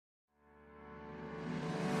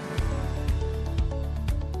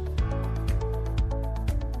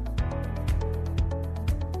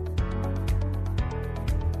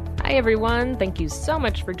Hi, everyone. Thank you so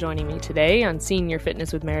much for joining me today on Senior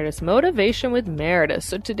Fitness with Meredith, Motivation with Meredith.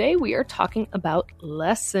 So today we are talking about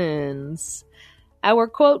lessons. Our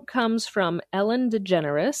quote comes from Ellen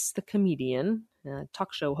DeGeneres, the comedian,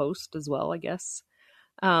 talk show host as well, I guess.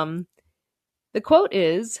 The quote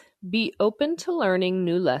is, "Be open to learning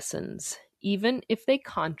new lessons, even if they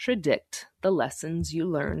contradict the lessons you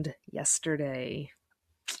learned yesterday."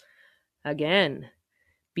 Again,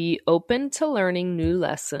 be open to learning new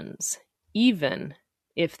lessons, even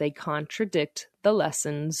if they contradict the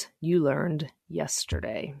lessons you learned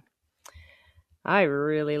yesterday. I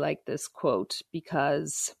really like this quote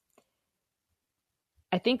because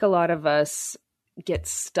I think a lot of us get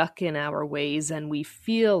stuck in our ways and we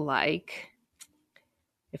feel like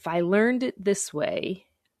if I learned it this way,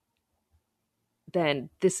 then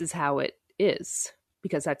this is how it is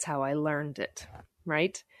because that's how I learned it,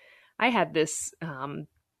 right? I had this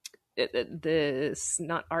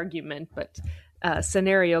not argument, but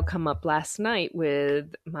scenario come up last night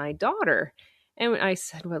with my daughter. And I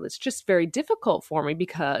said, well, it's just very difficult for me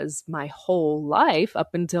because my whole life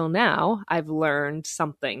up until now, I've learned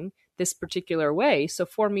something this particular way. So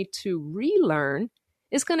for me to relearn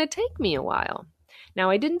is going to take me a while. Now,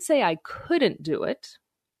 I didn't say I couldn't do it,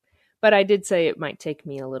 but I did say it might take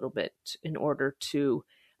me a little bit in order to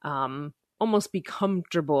almost be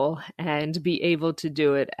comfortable and be able to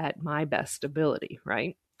do it at my best ability,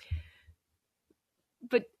 right?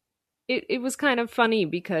 But it was kind of funny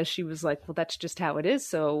because she was like, well, that's just how it is.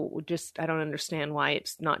 So I don't understand why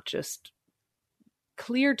it's not just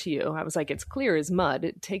clear to you. I was like, it's clear as mud.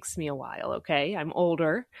 It takes me a while, okay? I'm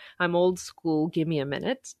older. I'm old school. Give me a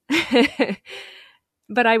minute.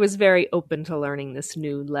 But I was very open to learning this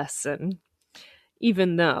new lesson,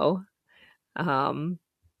 even though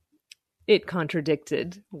it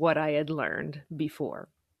contradicted what I had learned before.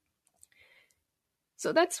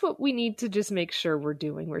 So that's what we need to just make sure we're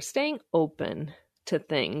doing. We're staying open to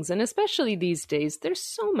things. And especially these days, there's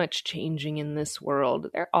so much changing in this world.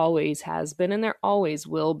 There always has been, and there always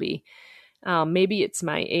will be. Maybe it's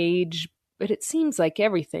my age, but it seems like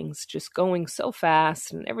everything's just going so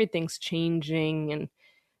fast and everything's changing.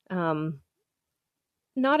 And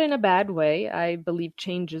not in a bad way. I believe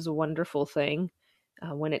change is a wonderful thing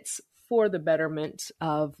when it's for the betterment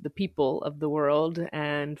of the people of the world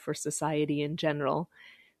and for society in general.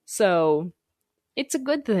 So it's a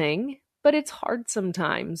good thing, but it's hard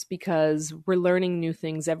sometimes because we're learning new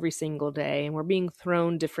things every single day and we're being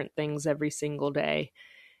thrown different things every single day.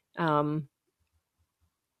 Sometimes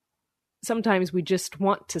we just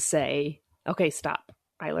want to say, okay, stop.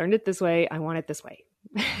 I learned it this way. I want it this way.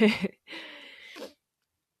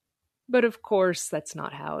 But of course, that's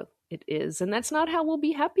not how it is. And that's not how we'll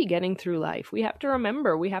be happy getting through life. We have to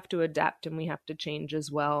remember, we have to adapt and we have to change as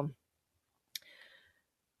well.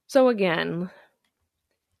 So again,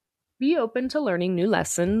 be open to learning new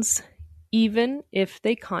lessons, even if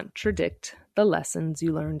they contradict the lessons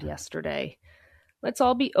you learned yesterday. Let's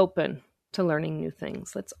all be open to learning new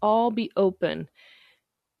things. Let's all be open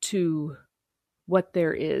to what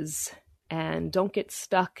there is and don't get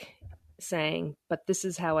stuck saying, but this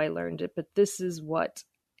is how I learned it, but this is what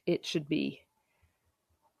it should be.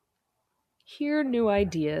 Hear new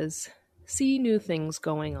ideas, see new things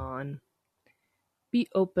going on. Be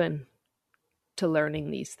open to learning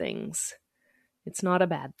these things. It's not a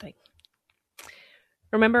bad thing.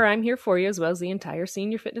 Remember, I'm here for you as well as the entire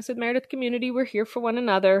Senior Fitness with Meredith community. We're here for one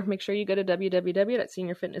another. Make sure you go to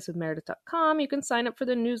www.seniorfitnesswithmeredith.com. You can sign up for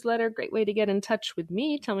the newsletter. Great way to get in touch with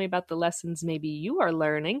me. Tell me about the lessons maybe you are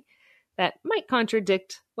learning that might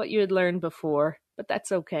contradict what you had learned before, but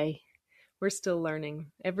that's okay. We're still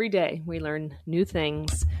learning. Every day we learn new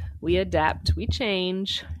things, we adapt, we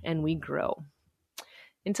change, and we grow.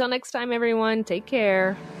 Until next time, everyone, take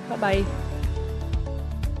care. Bye-bye.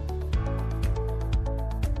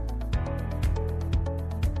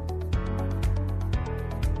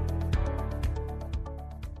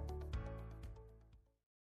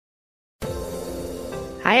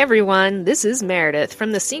 Hi, everyone. This is Meredith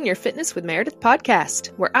from the Senior Fitness with Meredith podcast,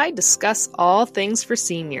 where I discuss all things for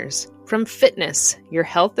seniors, from fitness, your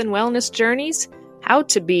health and wellness journeys, how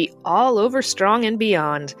to be all over strong and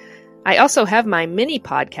beyond. I also have my mini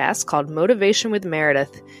podcast called Motivation with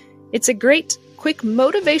Meredith. It's a great, quick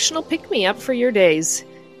motivational pick-me-up for your days.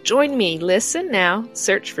 Join me, listen now,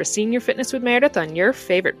 search for Senior Fitness with Meredith on your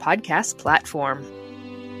favorite podcast platform.